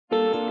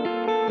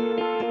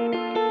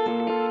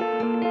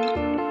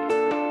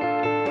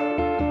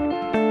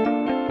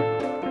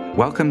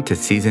Welcome to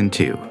Season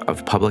 2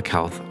 of Public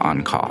Health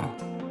on Call,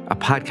 a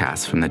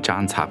podcast from the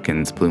Johns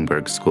Hopkins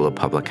Bloomberg School of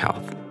Public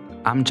Health.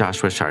 I'm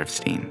Joshua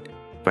Sharfstein,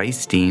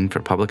 Vice Dean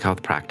for Public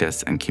Health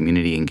Practice and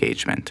Community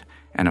Engagement,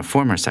 and a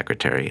former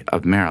secretary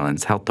of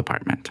Maryland's Health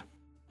Department.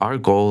 Our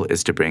goal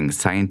is to bring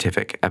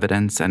scientific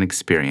evidence and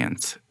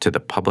experience to the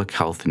public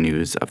health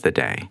news of the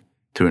day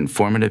through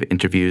informative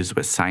interviews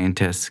with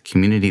scientists,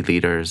 community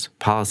leaders,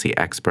 policy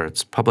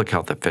experts, public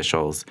health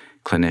officials,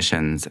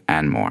 clinicians,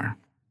 and more.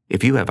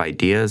 If you have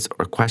ideas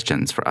or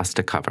questions for us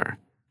to cover,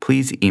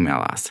 please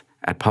email us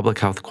at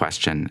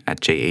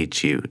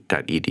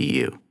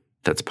publichealthquestion@jhu.edu.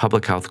 That's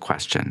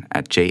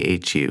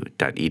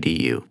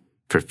publichealthquestion@jhu.edu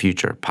for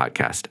future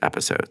podcast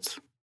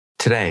episodes.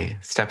 Today,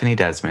 Stephanie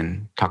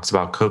Desmon talks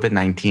about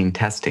COVID-19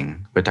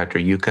 testing with Dr.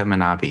 Yuka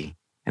Manabe,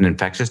 an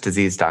infectious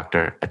disease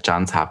doctor at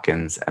Johns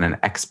Hopkins and an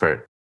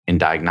expert in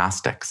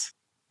diagnostics.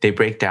 They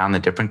break down the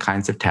different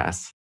kinds of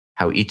tests,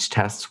 how each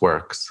test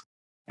works,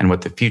 and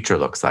what the future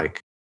looks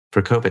like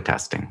for COVID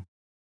testing.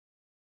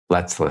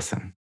 Let's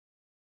listen.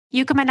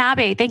 Yuka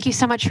Manabe, thank you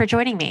so much for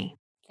joining me.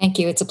 Thank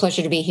you. It's a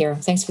pleasure to be here.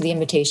 Thanks for the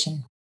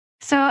invitation.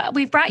 So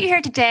we've brought you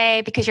here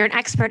today because you're an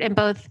expert in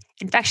both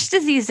infectious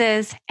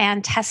diseases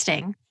and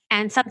testing.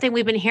 And something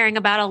we've been hearing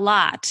about a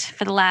lot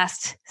for the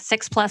last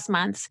 6+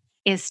 months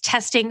is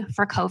testing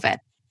for COVID.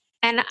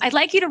 And I'd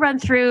like you to run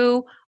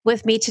through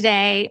with me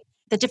today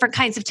the different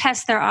kinds of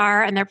tests there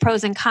are and their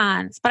pros and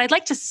cons. But I'd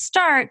like to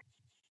start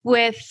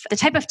with the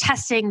type of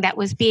testing that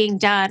was being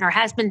done or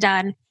has been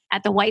done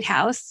at the White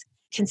House,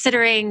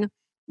 considering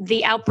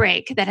the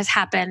outbreak that has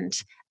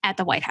happened at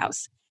the White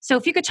House. So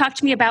if you could talk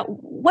to me about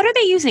what are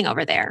they using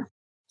over there?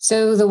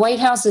 So the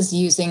White House is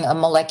using a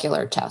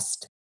molecular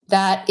test.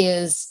 That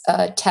is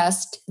a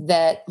test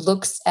that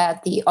looks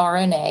at the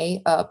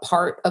RNA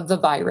part of the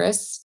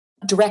virus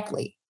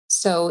directly.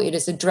 So it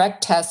is a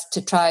direct test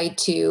to try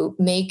to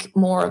make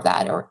more of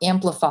that or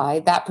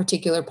amplify that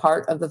particular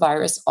part of the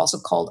virus, also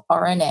called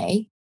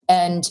RNA.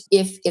 And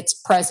if it's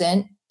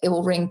present, it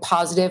will ring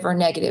positive or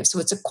negative. So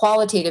it's a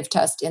qualitative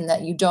test in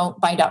that you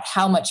don't find out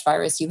how much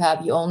virus you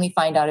have. You only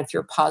find out if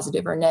you're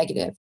positive or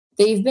negative.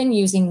 They've been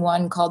using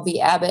one called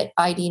the Abbott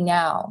ID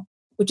Now,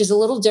 which is a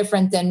little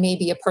different than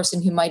maybe a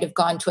person who might have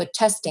gone to a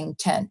testing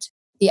tent.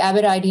 The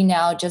Abbott ID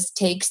Now just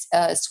takes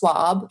a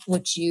swab,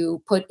 which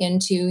you put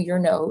into your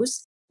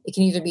nose. It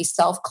can either be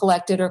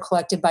self-collected or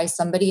collected by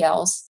somebody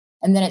else.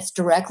 And then it's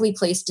directly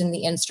placed in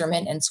the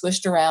instrument and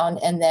swished around,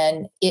 and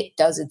then it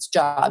does its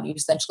job. You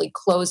essentially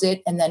close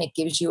it, and then it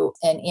gives you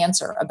an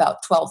answer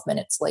about 12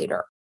 minutes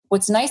later.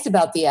 What's nice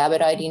about the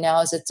Abbott ID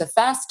Now is it's a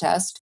fast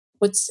test.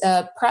 What's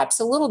perhaps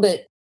a little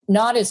bit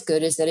not as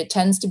good is that it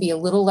tends to be a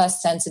little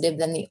less sensitive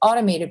than the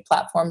automated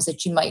platforms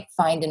that you might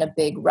find in a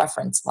big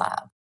reference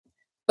lab.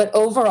 But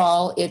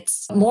overall,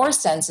 it's more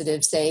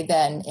sensitive, say,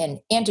 than an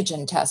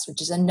antigen test,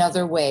 which is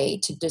another way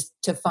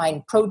to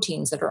find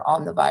proteins that are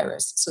on the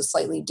virus. So a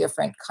slightly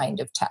different kind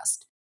of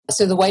test.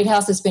 So the White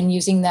House has been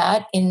using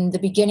that. In the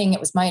beginning,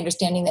 it was my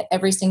understanding that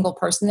every single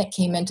person that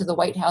came into the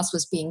White House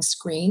was being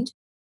screened.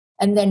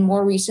 And then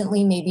more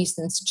recently, maybe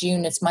since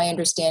June, it's my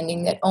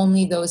understanding that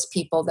only those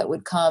people that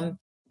would come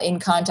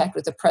in contact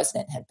with the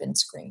president had been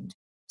screened.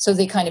 So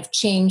they kind of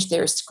changed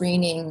their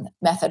screening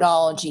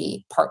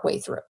methodology partway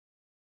through.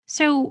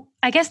 So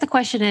I guess the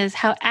question is,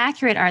 how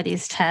accurate are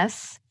these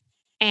tests?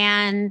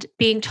 And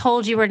being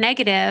told you were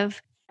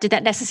negative, did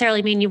that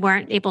necessarily mean you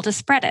weren't able to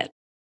spread it?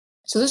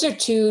 So those are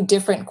two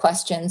different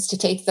questions. To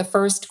take the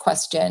first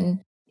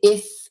question,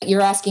 if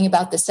you're asking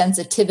about the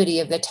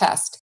sensitivity of the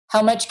test,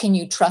 how much can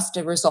you trust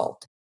a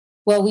result?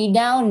 Well, we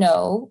now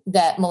know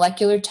that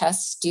molecular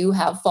tests do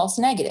have false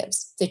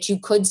negatives, that you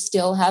could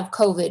still have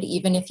COVID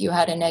even if you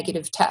had a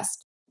negative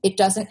test. It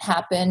doesn't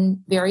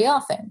happen very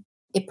often.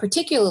 It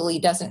particularly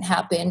doesn't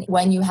happen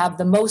when you have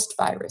the most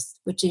virus,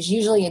 which is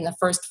usually in the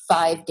first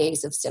 5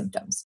 days of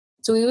symptoms.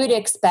 So we would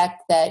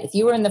expect that if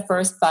you were in the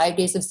first 5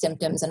 days of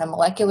symptoms and a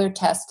molecular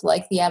test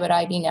like the Abbott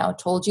ID Now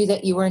told you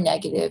that you were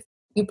negative,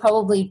 you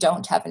probably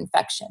don't have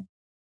infection.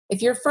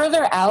 If you're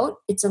further out,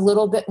 it's a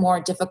little bit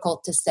more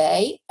difficult to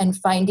say, and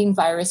finding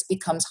virus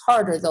becomes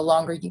harder the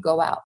longer you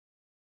go out.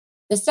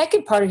 The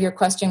second part of your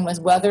question was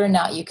whether or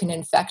not you can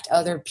infect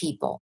other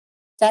people.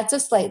 That's a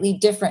slightly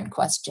different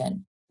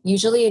question.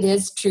 Usually it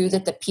is true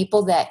that the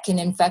people that can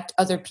infect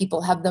other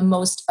people have the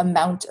most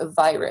amount of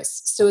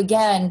virus. So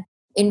again,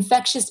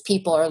 infectious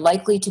people are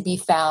likely to be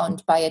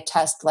found by a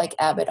test like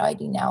Abbott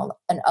ID Now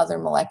and other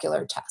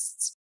molecular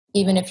tests.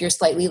 Even if you're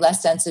slightly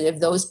less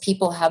sensitive, those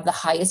people have the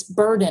highest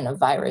burden of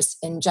virus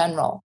in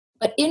general.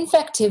 But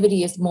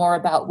infectivity is more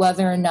about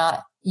whether or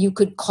not you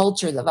could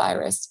culture the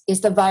virus.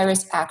 Is the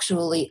virus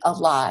actually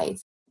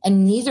alive?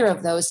 And neither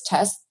of those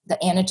tests, the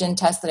antigen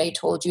test that I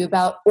told you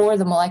about, or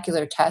the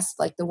molecular test,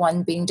 like the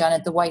one being done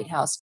at the White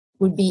House,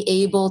 would be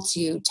able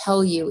to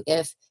tell you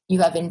if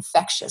you have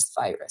infectious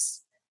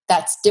virus.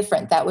 That's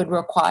different. That would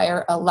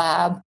require a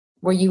lab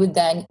where you would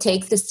then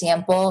take the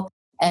sample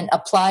and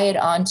apply it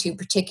onto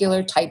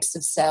particular types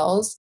of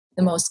cells.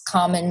 The most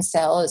common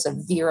cell is a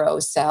Vero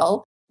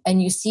cell,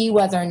 and you see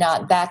whether or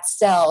not that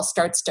cell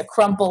starts to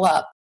crumple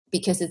up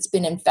because it's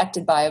been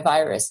infected by a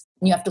virus.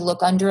 And you have to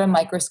look under a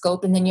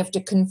microscope, and then you have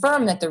to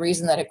confirm that the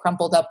reason that it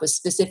crumpled up was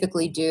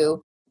specifically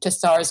due to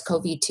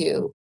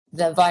SARS-CoV-2,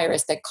 the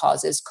virus that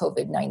causes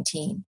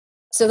COVID-19.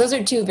 So those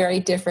are two very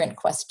different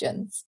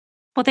questions.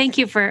 Well, thank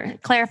you for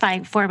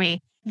clarifying for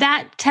me.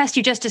 That test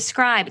you just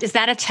described, is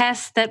that a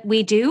test that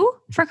we do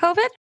for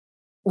COVID?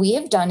 We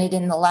have done it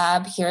in the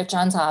lab here at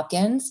Johns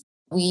Hopkins.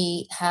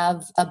 We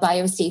have a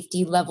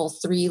biosafety level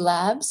 3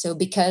 lab. So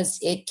because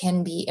it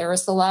can be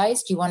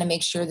aerosolized, you want to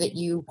make sure that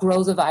you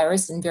grow the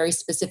virus in very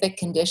specific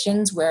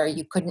conditions where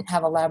you couldn't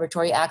have a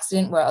laboratory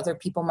accident where other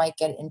people might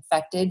get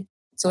infected.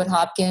 So at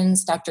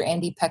Hopkins, Dr.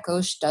 Andy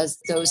Pekos does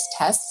those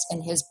tests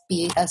in his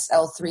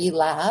BSL3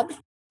 lab,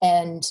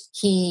 and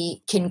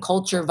he can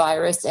culture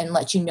virus and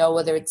let you know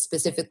whether it's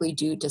specifically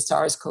due to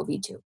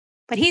SARS-CoV-2.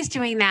 But he's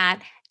doing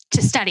that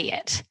to study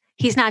it.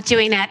 He's not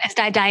doing that as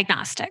a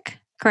diagnostic,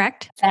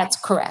 correct? That's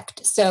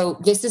correct. So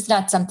this is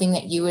not something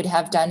that you would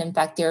have done. In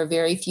fact, there are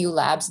very few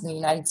labs in the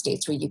United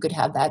States where you could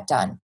have that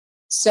done.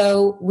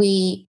 So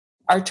we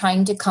are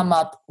trying to come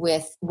up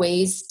with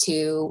ways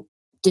to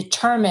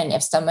determine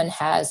if someone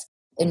has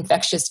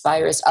infectious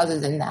virus other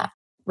than that.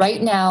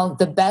 Right now,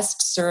 the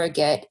best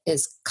surrogate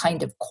is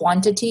kind of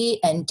quantity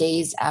and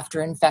days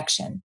after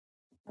infection.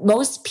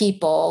 Most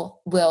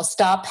people will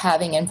stop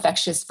having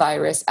infectious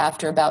virus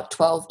after about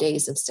 12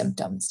 days of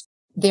symptoms.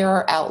 There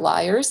are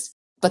outliers,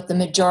 but the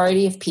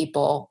majority of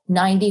people,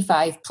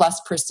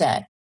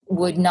 95+%,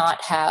 would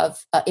not have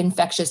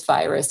infectious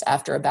virus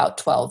after about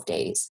 12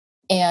 days.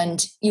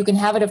 And you can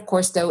have it, of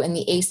course, though, in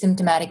the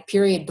asymptomatic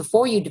period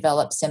before you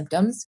develop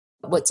symptoms,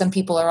 what some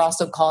people are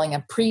also calling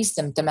a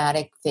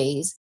pre-symptomatic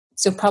phase.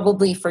 So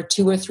probably for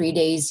 2 or 3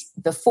 days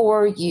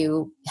before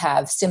you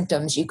have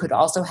symptoms, you could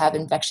also have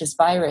infectious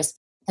virus.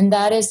 And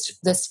that is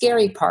the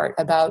scary part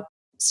about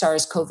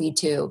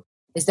SARS-CoV-2,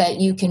 is that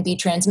you can be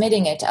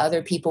transmitting it to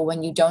other people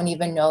when you don't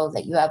even know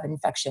that you have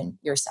infection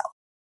yourself.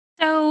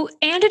 So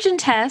antigen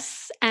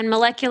tests and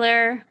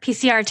molecular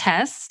PCR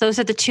tests, those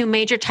are the two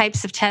major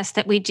types of tests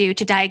that we do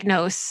to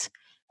diagnose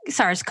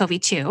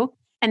SARS-CoV-2.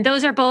 And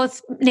those are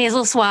both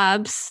nasal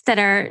swabs that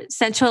are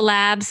sent to a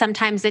lab.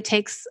 Sometimes it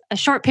takes a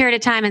short period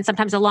of time and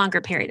sometimes a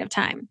longer period of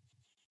time.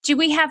 Do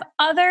we have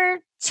other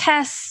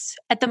tests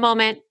at the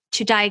moment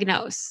to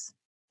diagnose?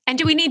 And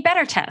do we need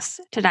better tests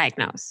to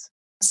diagnose?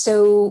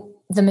 So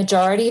the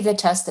majority of the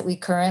tests that we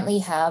currently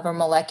have are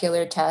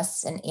molecular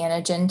tests and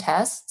antigen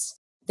tests.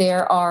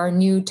 There are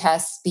new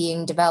tests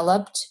being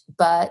developed,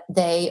 but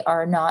they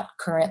are not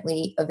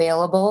currently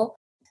available.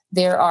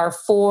 There are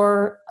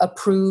 4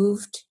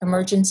 approved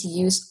emergency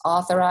use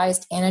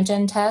authorized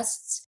antigen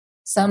tests.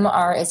 Some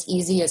are as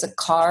easy as a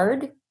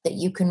card that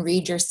you can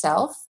read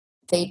yourself.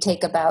 They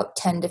take about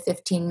 10 to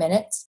 15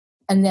 minutes.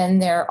 And then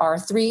there are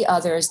 3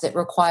 others that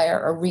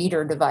require a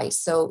reader device.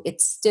 So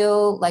it's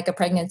still like a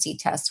pregnancy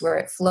test where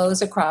it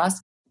flows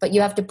across, but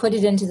you have to put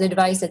it into the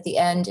device at the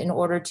end in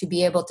order to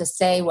be able to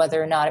say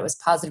whether or not it was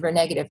positive or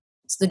negative.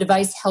 So the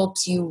device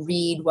helps you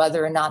read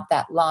whether or not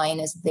that line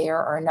is there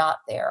or not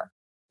there.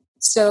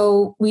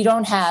 So we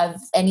don't have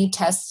any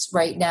tests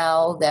right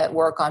now that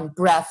work on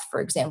breath, for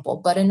example,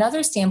 but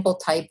another sample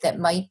type that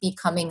might be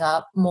coming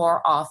up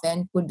more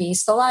often would be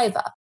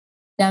saliva.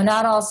 Now,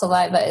 not all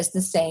saliva is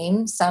the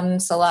same. Some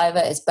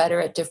saliva is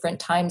better at different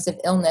times of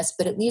illness,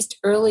 but at least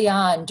early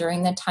on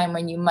during the time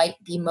when you might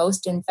be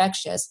most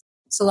infectious,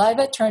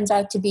 saliva turns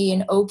out to be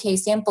an okay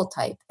sample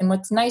type. And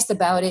what's nice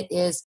about it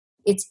is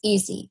it's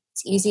easy.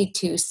 It's easy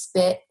to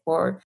spit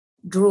or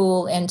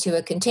drool into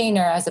a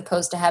container as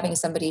opposed to having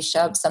somebody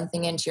shove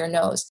something into your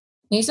nose.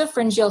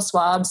 Nasopharyngeal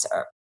swabs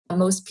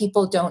most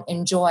people don't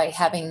enjoy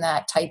having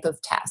that type of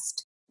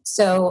test.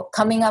 So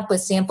coming up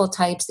with sample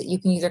types that you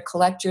can either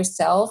collect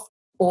yourself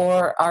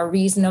or are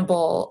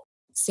reasonable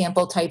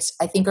sample types,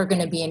 I think are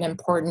going to be an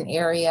important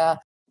area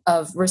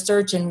of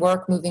research and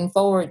work moving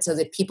forward so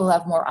that people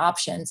have more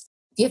options.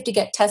 If you have to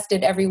get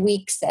tested every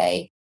week,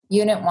 say,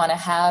 you didn't want to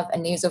have a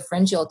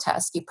nasopharyngeal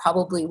test. You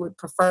probably would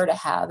prefer to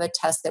have a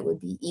test that would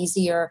be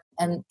easier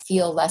and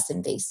feel less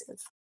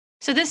invasive.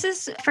 So this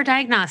is for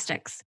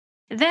diagnostics.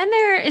 Then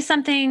there is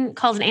something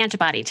called an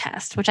antibody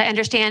test, which I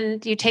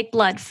understand you take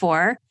blood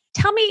for.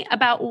 Tell me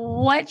about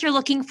what you're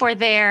looking for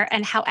there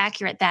and how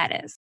accurate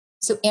that is.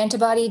 So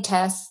antibody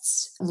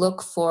tests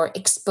look for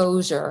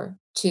exposure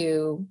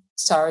to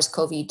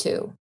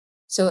SARS-CoV-2.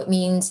 So it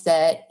means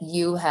that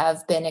you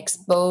have been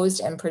exposed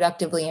and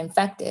productively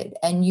infected,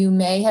 and you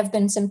may have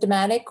been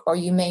symptomatic or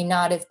you may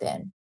not have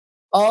been.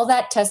 All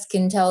that test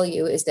can tell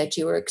you is that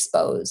you were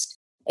exposed.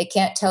 It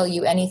can't tell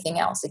you anything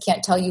else. It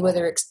can't tell you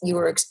whether you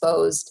were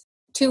exposed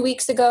 2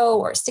 weeks ago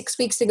or 6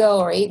 weeks ago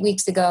or 8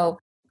 weeks ago.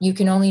 You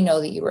can only know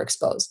that you were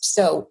exposed.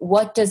 So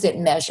what does it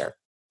measure?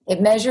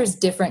 It measures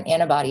different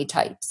antibody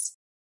types: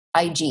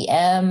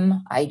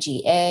 IgM,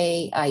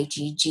 IgA,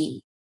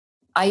 IgG.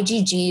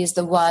 IgG is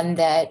the one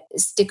that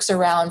sticks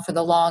around for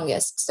the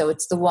longest. So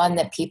it's the one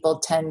that people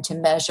tend to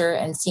measure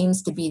and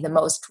seems to be the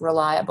most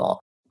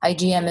reliable.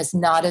 IgM is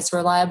not as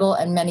reliable,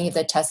 and many of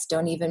the tests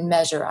don't even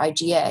measure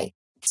IgA.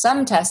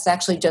 Some tests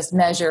actually just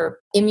measure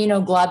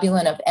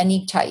immunoglobulin of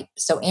any type,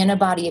 so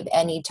antibody of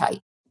any type,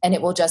 and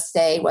it will just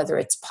say whether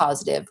it's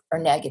positive or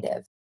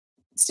negative.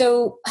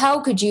 So how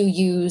could you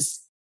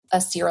use a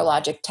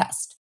serologic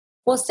test?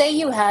 Well, say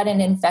you had an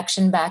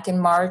infection back in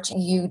March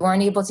and you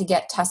weren't able to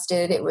get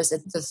tested. It was at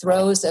the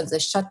throes of the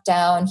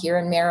shutdown here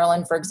in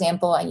Maryland, for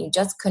example, and you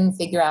just couldn't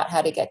figure out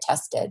how to get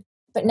tested.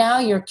 But now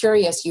you're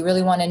curious, you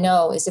really want to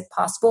know, is it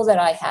possible that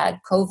I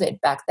had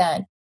COVID back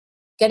then?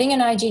 Getting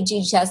an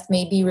IgG test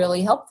may be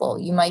really helpful.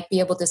 You might be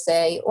able to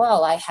say,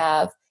 well, I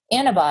have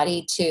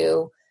antibody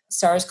to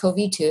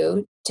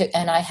SARS-CoV-2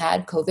 and I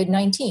had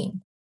COVID-19.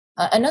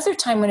 Another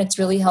time when it's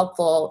really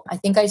helpful, I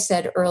think I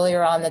said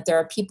earlier on that there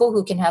are people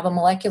who can have a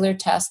molecular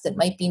test that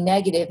might be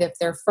negative if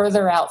they're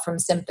further out from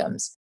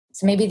symptoms.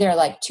 So maybe they're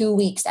like 2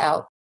 weeks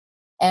out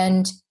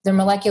and their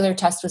molecular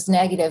test was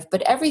negative,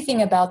 but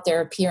everything about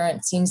their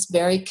appearance seems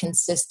very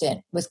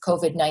consistent with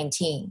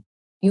COVID-19.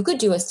 You could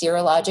do a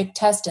serologic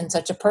test in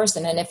such a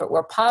person, and if it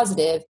were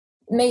positive,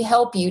 it may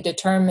help you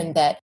determine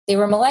that they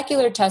were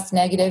molecular test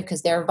negative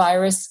because their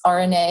virus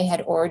RNA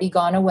had already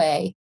gone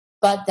away,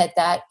 but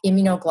that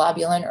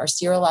immunoglobulin or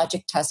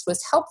serologic test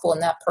was helpful in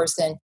that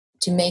person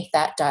to make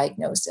that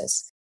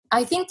diagnosis.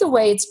 I think the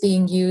way it's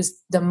being used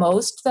the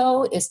most,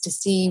 though, is to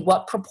see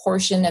what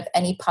proportion of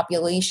any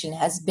population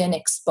has been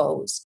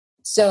exposed.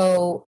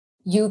 So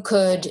you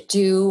could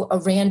do a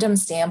random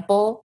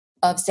sample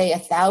of, say,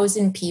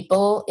 1,000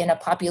 people in a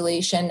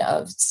population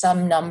of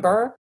some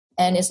number.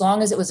 And as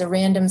long as it was a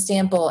random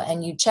sample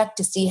and you check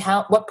to see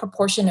what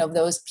proportion of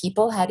those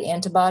people had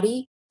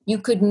antibody, you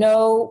could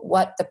know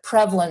what the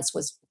prevalence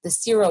was, the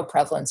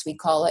seroprevalence, we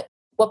call it,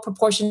 what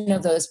proportion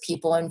of those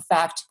people, in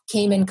fact,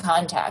 came in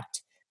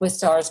contact with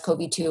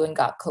SARS-CoV-2 and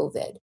got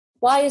COVID.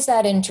 Why is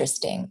that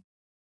interesting?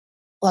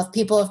 Well,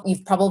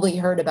 you've probably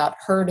heard about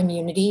herd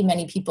immunity.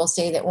 Many people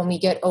say that when we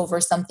get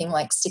over something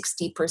like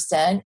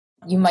 60%,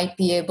 you might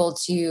be able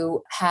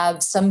to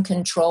have some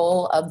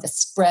control of the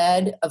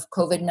spread of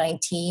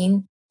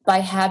COVID-19 by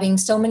having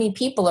so many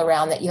people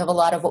around that you have a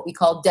lot of what we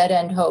call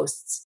dead-end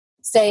hosts.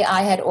 Say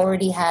I had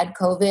already had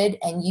COVID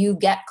and you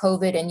get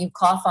COVID and you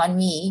cough on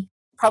me,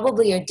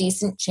 probably a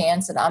decent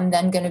chance that I'm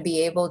then going to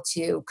be able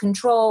to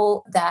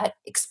control that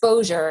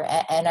exposure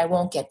and I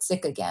won't get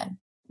sick again.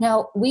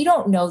 Now, we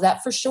don't know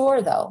that for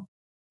sure, though,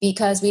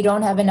 because we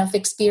don't have enough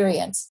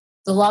experience.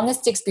 The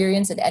longest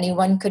experience that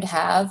anyone could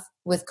have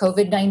with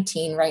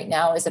COVID-19 right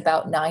now is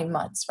about 9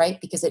 months, right?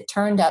 Because it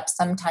turned up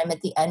sometime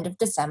at the end of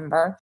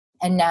December,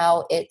 and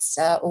now it's,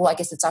 I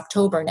guess it's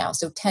October now,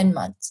 so 10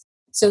 months.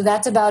 So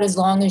that's about as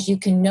long as you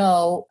can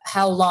know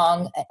how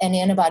long an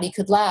antibody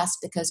could last,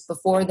 because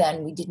before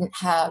then we didn't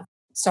have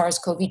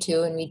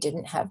SARS-CoV-2 and we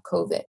didn't have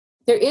COVID.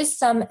 There is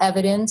some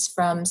evidence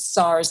from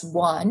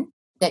SARS-1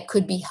 that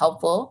could be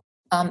helpful.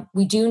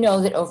 We do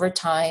know that over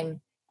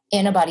time,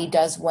 antibody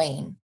does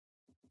wane.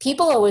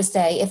 People always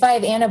say, if I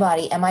have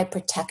antibody, am I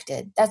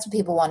protected? That's what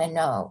people want to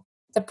know.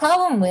 The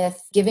problem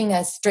with giving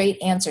a straight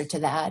answer to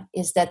that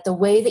is that the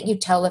way that you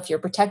tell if you're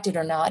protected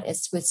or not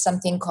is with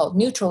something called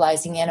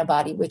neutralizing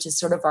antibody, which is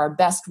sort of our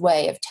best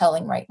way of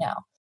telling right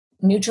now.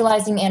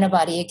 Neutralizing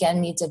antibody, again,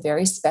 needs a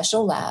very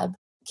special lab,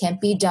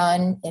 can't be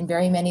done in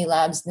very many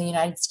labs in the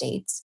United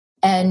States,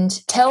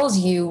 and tells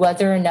you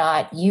whether or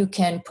not you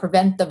can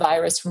prevent the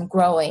virus from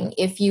growing.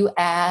 If you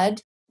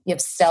have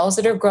cells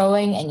that are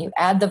growing and you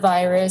add the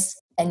virus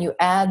and you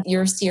add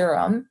your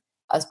serum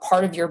as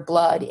part of your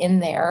blood in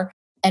there,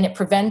 and it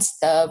prevents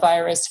the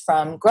virus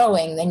from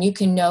growing, then you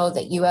can know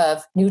that you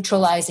have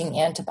neutralizing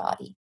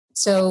antibody.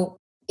 So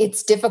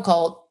it's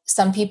difficult.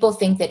 Some people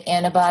think that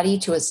antibody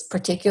to a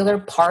particular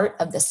part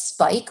of the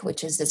spike,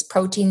 which is this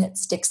protein that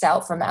sticks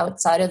out from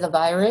outside of the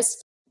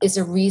virus, is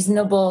a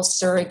reasonable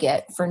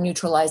surrogate for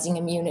neutralizing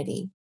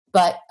immunity.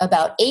 But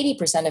about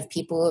 80% of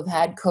people who have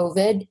had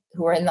COVID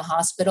who are in the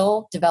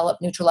hospital develop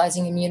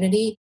neutralizing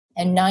immunity,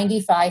 and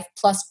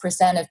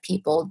 95+% of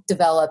people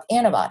develop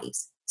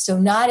antibodies. So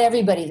not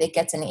everybody that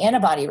gets an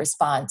antibody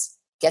response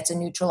gets a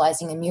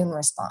neutralizing immune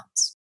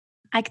response.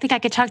 I think I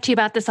could talk to you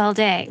about this all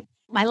day.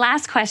 My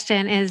last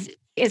question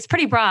is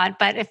pretty broad,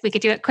 but if we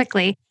could do it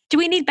quickly, do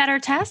we need better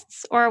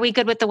tests or are we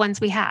good with the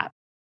ones we have?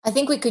 I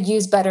think we could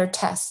use better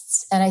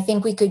tests, and I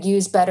think we could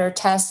use better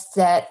tests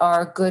that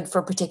are good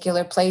for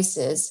particular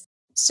places.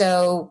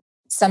 So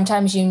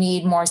sometimes you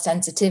need more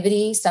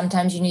sensitivity,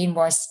 sometimes you need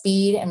more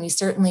speed, and we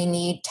certainly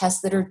need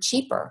tests that are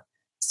cheaper.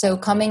 So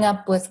coming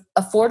up with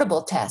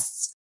affordable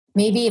tests.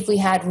 Maybe if we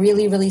had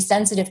really, really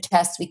sensitive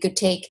tests, we could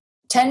take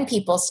 10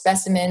 people's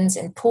specimens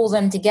and pool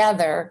them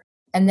together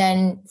and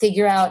then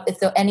figure out if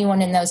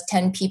anyone in those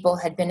 10 people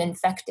had been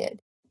infected.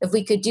 If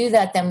we could do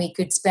that, then we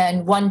could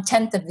spend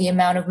 1/10 of the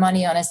amount of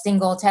money on a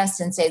single test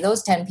and say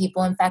those 10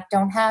 people, in fact,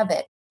 don't have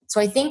it.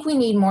 So I think we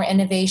need more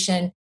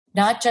innovation,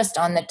 not just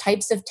on the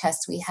types of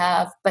tests we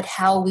have, but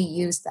how we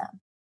use them.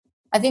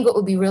 I think what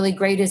would be really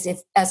great is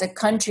if, as a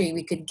country,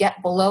 we could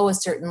get below a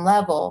certain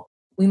level.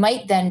 We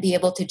might then be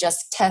able to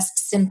just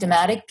test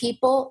symptomatic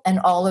people and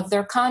all of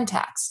their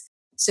contacts.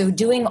 So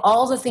doing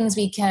all the things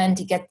we can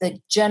to get the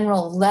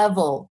general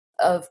level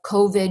of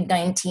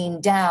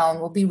COVID-19 down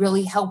will be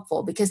really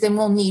helpful, because then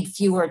we'll need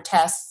fewer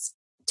tests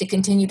to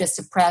continue to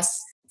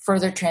suppress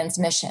further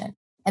transmission.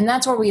 And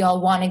that's where we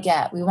all want to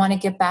get. We want to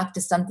get back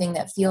to something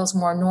that feels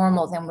more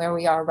normal than where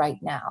we are right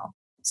now.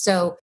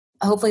 So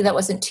hopefully that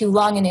wasn't too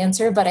long an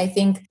answer, but I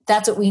think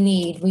that's what we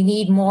need. We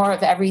need more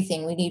of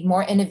everything. We need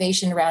more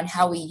innovation around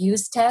how we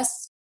use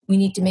tests. We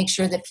need to make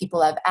sure that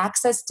people have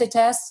access to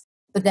tests,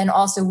 but then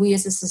also we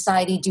as a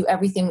society do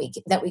everything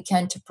that we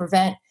can to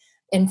prevent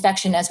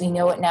infection as we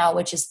know it now,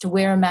 which is to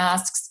wear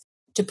masks,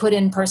 to put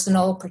in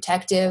personal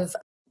protective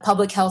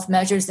public health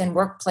measures in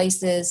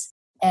workplaces,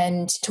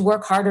 and to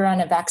work harder on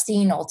a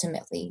vaccine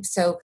ultimately.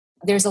 So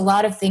there's a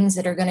lot of things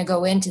that are going to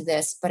go into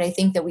this, but I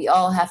think that we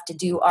all have to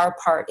do our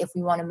part if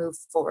we want to move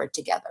forward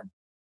together.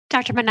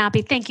 Dr.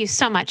 Manabe, thank you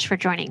so much for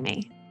joining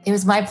me. It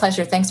was my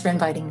pleasure. Thanks for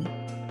inviting me.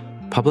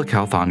 Public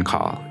Health on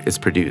Call is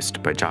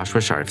produced by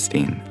Joshua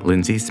Sharfstein,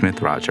 Lindsay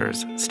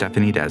Smith-Rogers,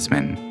 Stephanie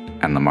Desmon,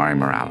 and Lamari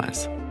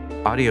Morales.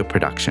 Audio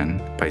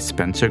production by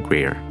Spencer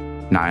Greer,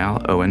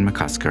 Niall Owen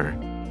McCusker,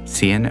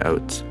 Cian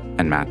Oates,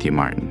 and Matthew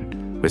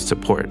Martin, with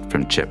support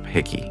from Chip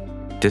Hickey.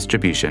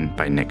 Distribution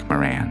by Nick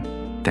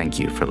Moran. Thank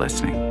you for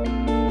listening.